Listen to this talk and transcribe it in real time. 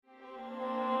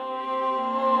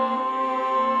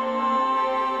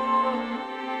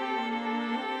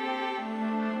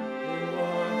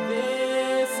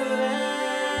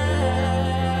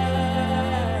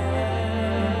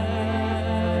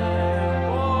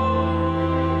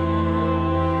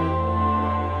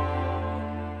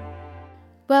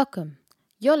Welcome.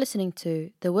 You're listening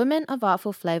to the Women of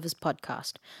Artful Flavors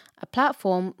podcast, a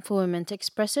platform for women to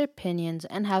express their opinions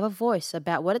and have a voice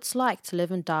about what it's like to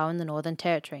live and die in the Northern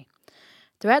Territory.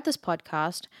 Throughout this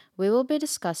podcast, we will be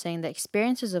discussing the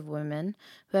experiences of women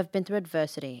who have been through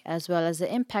adversity, as well as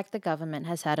the impact the government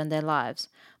has had on their lives.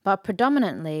 But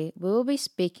predominantly, we will be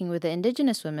speaking with the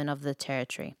Indigenous women of the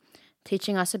Territory,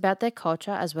 teaching us about their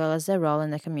culture as well as their role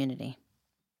in the community.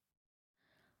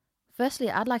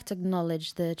 Firstly, I'd like to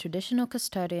acknowledge the traditional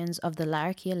custodians of the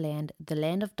Larrakia land, the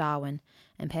land of Darwin,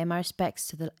 and pay my respects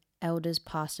to the elders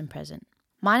past and present.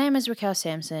 My name is Raquel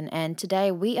Sampson, and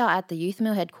today we are at the Youth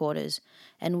Mill headquarters,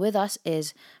 and with us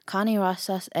is Kani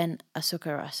Rasas and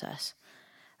Asuka Rasas.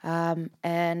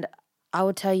 And I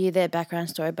will tell you their background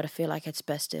story, but I feel like it's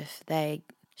best if they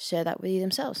share that with you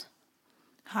themselves.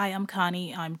 Hi, I'm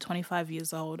Kani. I'm 25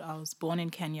 years old. I was born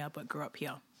in Kenya but grew up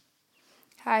here.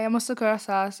 Hi, I'm Asuka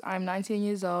Rasas. I'm 19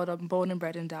 years old. I'm born and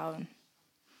bred in Darwin.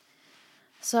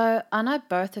 So I know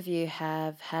both of you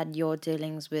have had your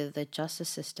dealings with the justice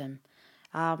system.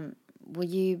 Will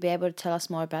you be able to tell us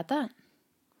more about that?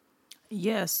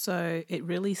 Yeah, so it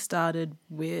really started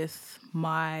with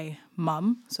my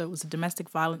mum. So it was a domestic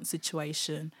violence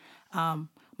situation.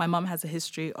 My mum has a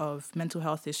history of mental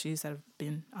health issues that have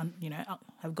been,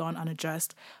 have gone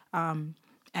unaddressed.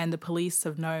 And the police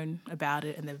have known about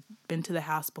it and they've been to the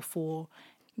house before.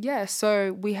 Yeah,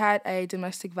 so we had a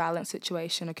domestic violence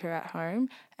situation occur at home,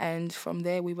 and from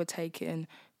there we were taken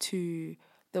to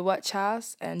the watch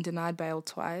house and denied bail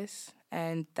twice,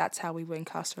 and that's how we were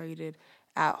incarcerated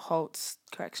at Holt's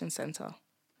Correction Centre.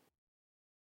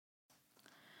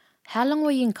 How long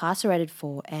were you incarcerated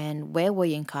for, and where were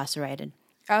you incarcerated?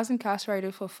 I was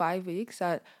incarcerated for 5 weeks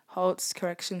at Holt's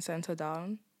Correction Centre,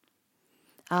 Darwin.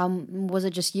 Was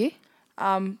it just you?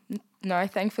 No,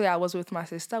 thankfully I was with my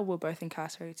sister. We were both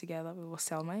incarcerated together. We were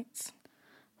cellmates.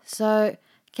 So,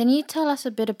 can you tell us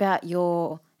a bit about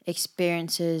your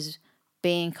experiences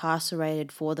being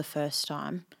incarcerated for the first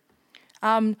time?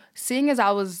 Seeing as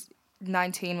I was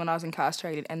 19 when I was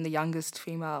incarcerated and the youngest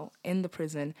female in the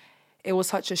prison, it was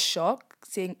such a shock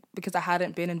because I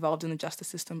hadn't been involved in the justice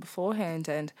system beforehand,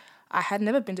 and I had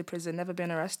never been to prison, never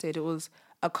been arrested. It was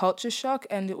a culture shock,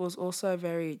 and it was also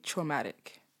very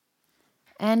traumatic.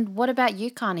 And what about you,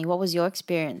 Kani? What was your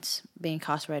experience being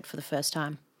incarcerated for the first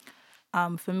time?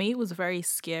 For me, it was very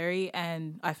scary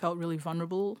and I felt really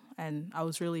vulnerable and I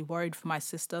was really worried for my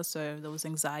sister. So there was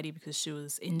anxiety because she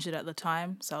was injured at the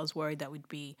time. So I was worried that we'd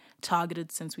be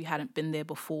targeted since we hadn't been there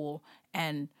before.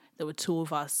 And there were two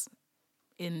of us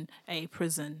in a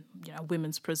prison,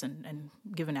 women's prison, and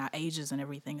given our ages and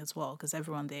everything as well, because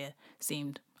everyone there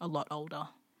seemed a lot older.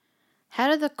 How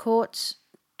did the courts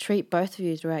treat both of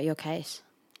you throughout your case?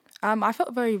 I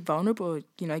felt very vulnerable,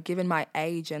 given my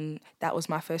age, and that was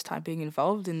my first time being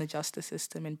involved in the justice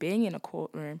system and being in a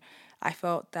courtroom. I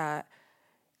felt that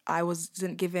I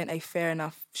wasn't given a fair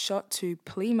enough shot to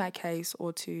plead my case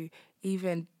or to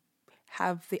even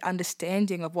have the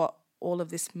understanding of what all of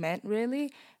this meant,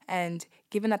 really. And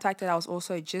given the fact that I was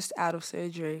also just out of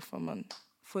surgery from a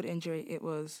foot injury, it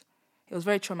was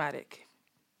very traumatic.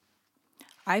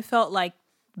 I felt like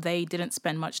they didn't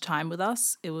spend much time with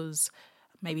us. It was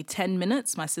maybe 10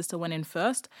 minutes. My sister went in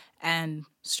first, and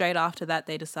straight after that,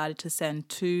 they decided to send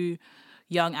two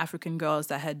young African girls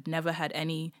that had never had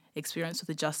any experience with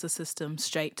the justice system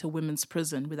straight to women's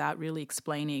prison without really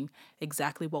explaining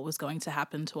exactly what was going to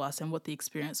happen to us and what the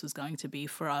experience was going to be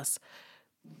for us.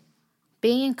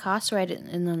 Being incarcerated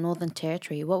in the Northern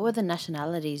Territory, what were the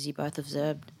nationalities you both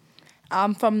observed?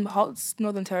 From Holt's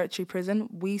Northern Territory prison,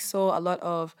 we saw a lot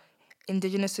of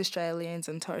Indigenous Australians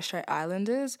and Torres Strait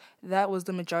Islanders. That was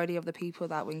the majority of the people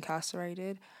that were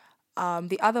incarcerated.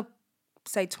 The other,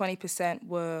 say, 20%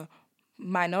 were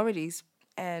minorities,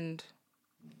 and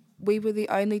we were the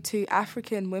only two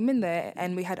African women there,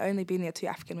 and we had only been the two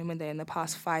African women there in the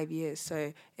past 5 years,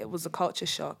 so it was a culture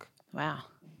shock. Wow,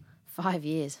 5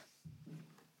 years.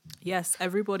 Yes,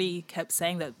 everybody kept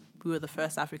saying that we were the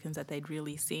first Africans that they'd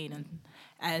really seen.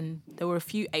 And there were a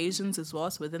few Asians as well.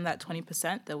 So within that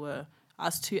 20%, there were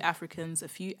us two Africans, a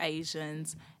few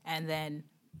Asians, and then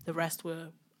the rest were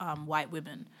white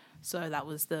women. So that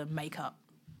was the makeup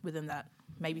within that,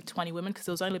 maybe 20 women, because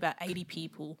there was only about 80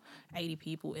 people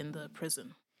in the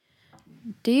prison.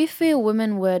 Do you feel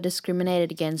women were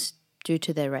discriminated against due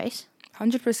to their race?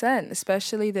 100%,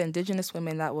 especially the Indigenous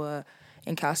women that were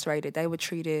incarcerated. They were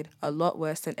treated a lot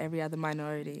worse than every other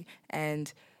minority,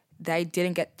 and they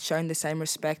didn't get shown the same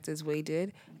respect as we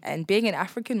did. And being an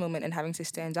African woman and having to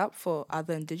stand up for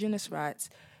other Indigenous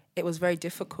rights, it was very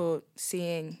difficult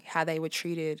seeing how they were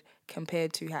treated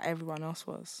compared to how everyone else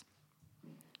was.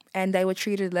 and they were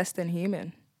treated less than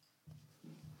human.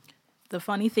 The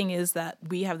funny thing is that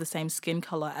we have the same skin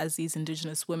color as these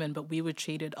Indigenous women, but we were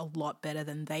treated a lot better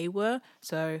than they were.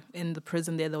 So in the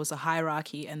prison there was a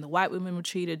hierarchy, and the white women were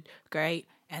treated great,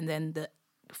 and then the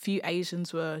few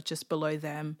Asians were just below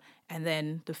them, and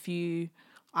then the few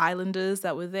islanders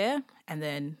that were there, and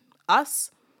then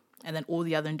us, and then all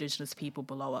the other Indigenous people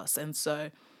below us. And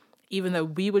so even though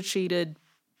we were treated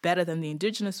better than the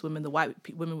Indigenous women, the white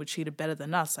women were treated better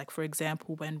than us. Like, for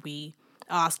example, when we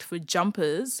asked for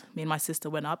jumpers, me and my sister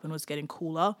went up and was getting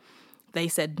cooler. They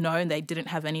said no, and they didn't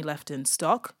have any left in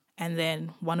stock. And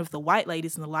then one of the white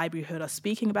ladies in the library heard us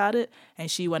speaking about it,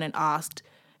 and she went and asked,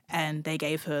 and they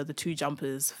gave her the 2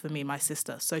 jumpers for me and my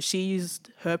sister. So she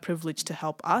used her privilege to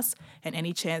help us, and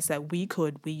any chance that we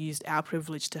could, we used our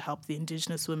privilege to help the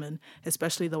Indigenous women,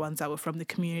 especially the ones that were from the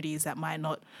communities that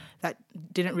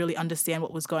didn't really understand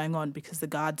what was going on because the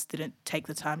guards didn't take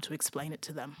the time to explain it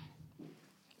to them.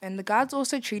 And the guards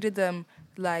also treated them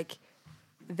like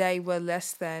they were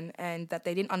less than and that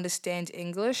they didn't understand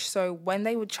English. So when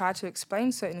they would try to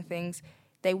explain certain things,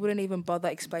 they wouldn't even bother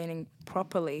explaining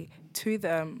properly to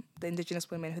them, the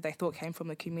Indigenous women who they thought came from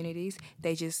the communities.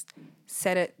 They just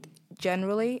said it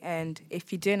generally, and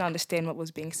if you didn't understand what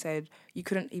was being said, you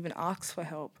couldn't even ask for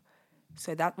help.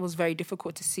 So that was very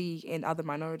difficult to see in other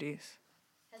minorities.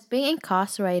 Has being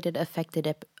incarcerated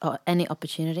affected any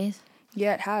opportunities?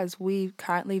 Yeah, it has. We've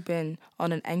currently been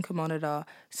on an ankle monitor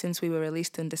since we were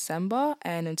released in December,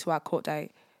 and until our court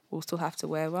date, we'll still have to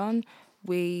wear one.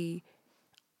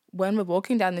 When we're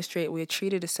walking down the street, we are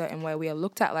treated a certain way. We are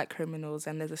looked at like criminals,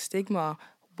 and there's a stigma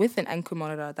with an ankle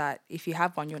monitor that if you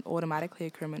have one, you're automatically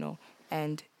a criminal.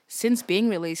 And since being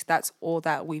released, that's all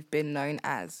that we've been known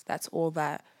as. That's all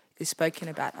that is spoken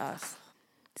about us.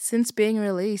 Since being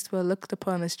released, we're looked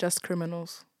upon as just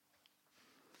criminals.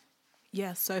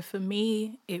 Yeah, so for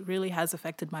me, it really has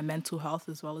affected my mental health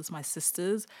as well as my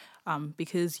sister's,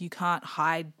 because you can't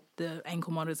hide the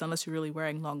ankle monitors unless you're really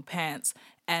wearing long pants.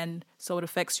 And so it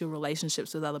affects your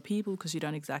relationships with other people because you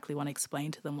don't exactly want to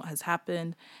explain to them what has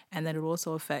happened. And then it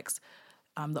also affects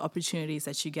the opportunities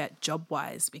that you get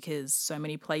job-wise, because so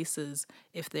many places,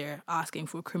 if they're asking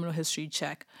for a criminal history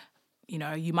check,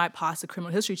 you might pass a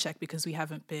criminal history check because we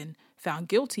haven't been found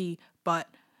guilty, but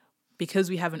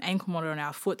because we have an ankle monitor on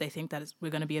our foot, they think that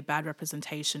we're going to be a bad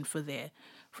representation for their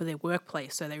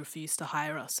workplace, so they refuse to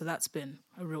hire us. So that's been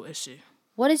a real issue.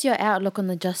 What is your outlook on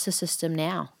the justice system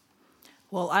now?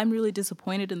 Well, I'm really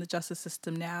disappointed in the justice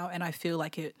system now, and I feel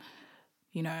like it,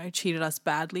 treated us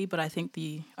badly. But I think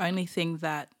the only thing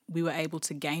that we were able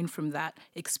to gain from that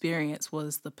experience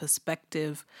was the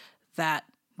perspective that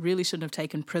really shouldn't have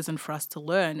taken prison for us to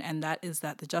learn, and that is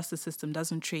that the justice system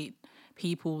doesn't treat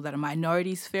people that are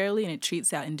minorities fairly, and it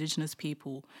treats our Indigenous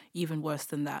people even worse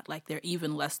than that, like they're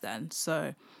even less than.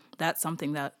 So that's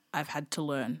something that I've had to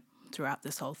learn throughout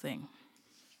this whole thing.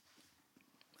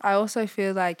 I also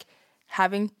feel like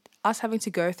having to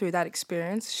go through that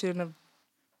experience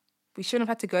we shouldn't have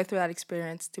had to go through that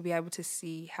experience to be able to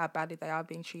see how badly they are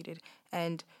being treated,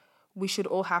 and we should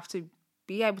all have to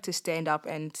be able to stand up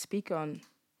and speak on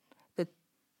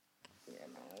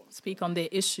their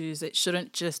issues. It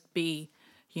shouldn't just be,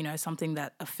 something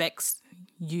that affects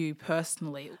you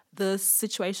personally. The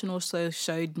situation also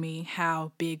showed me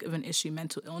how big of an issue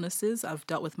mental illness is. I've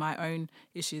dealt with my own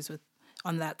issues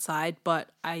on that side, but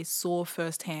I saw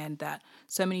firsthand that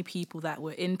so many people that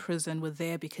were in prison were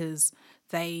there because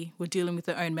they were dealing with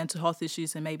their own mental health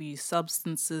issues and maybe use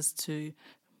substances to,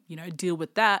 deal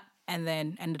with that, and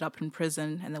then ended up in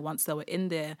prison. And then once they were in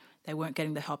there, they weren't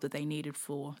getting the help that they needed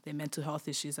for their mental health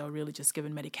issues. They were really just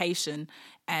given medication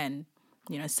and,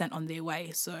 sent on their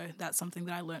way. So that's something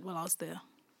that I learned while I was there.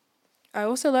 I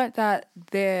also learned that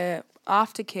their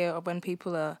aftercare of when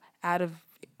people are out of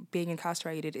being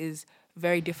incarcerated is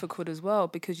very difficult as well,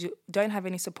 because you don't have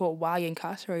any support while you're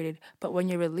incarcerated, but when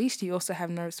you're released, you also have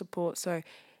no support. So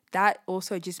that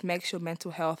also just makes your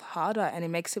mental health harder, and it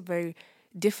makes it very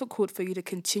difficult for you to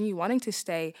continue wanting to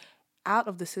stay out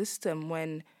of the system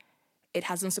when it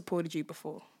hasn't supported you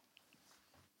before.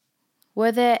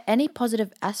 Were there any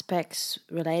positive aspects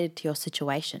related to your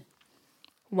situation?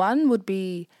 One would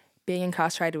be being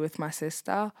incarcerated with my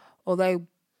sister. Although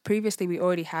previously we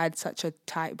already had such a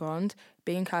tight bond,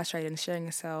 being incarcerated and sharing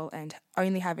a cell and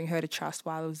only having her to trust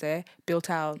while I was there built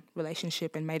our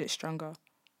relationship and made it stronger.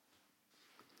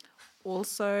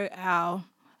 Also, our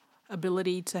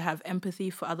ability to have empathy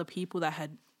for other people that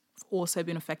had also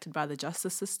been affected by the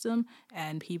justice system,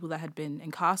 and people that had been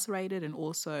incarcerated, and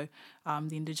also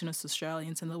the Indigenous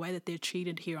Australians and the way that they're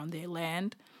treated here on their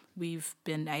land. We've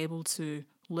been able to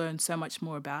learn so much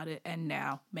more about it and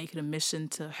now make it a mission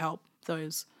to help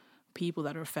those people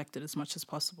that are affected as much as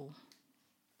possible.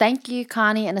 Thank you,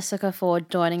 Kani and Asuka, for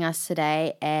joining us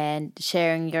today and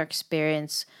sharing your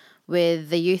experience with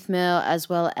the youth meal as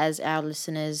well as our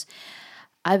listeners.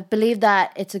 I believe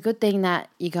that it's a good thing that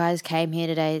you guys came here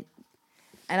today.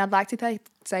 And I'd like to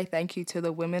say thank you to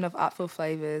the women of Artful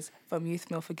Flavours from Youth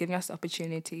Meal for giving us the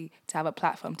opportunity to have a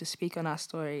platform to speak on our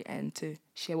story and to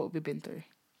share what we've been through.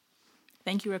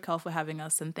 Thank you, Raquel, for having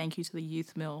us, and thank you to the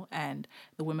Youth Meal and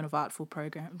the Women of Artful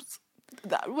programs.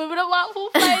 The Women of Artful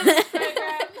Flavours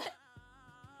program.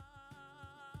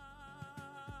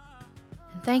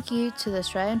 And thank you to the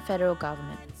Australian Federal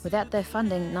Government. Without their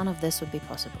funding, none of this would be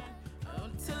possible.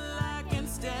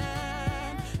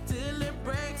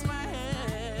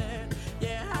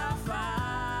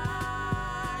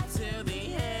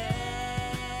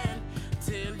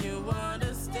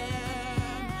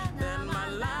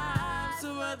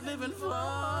 Living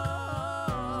for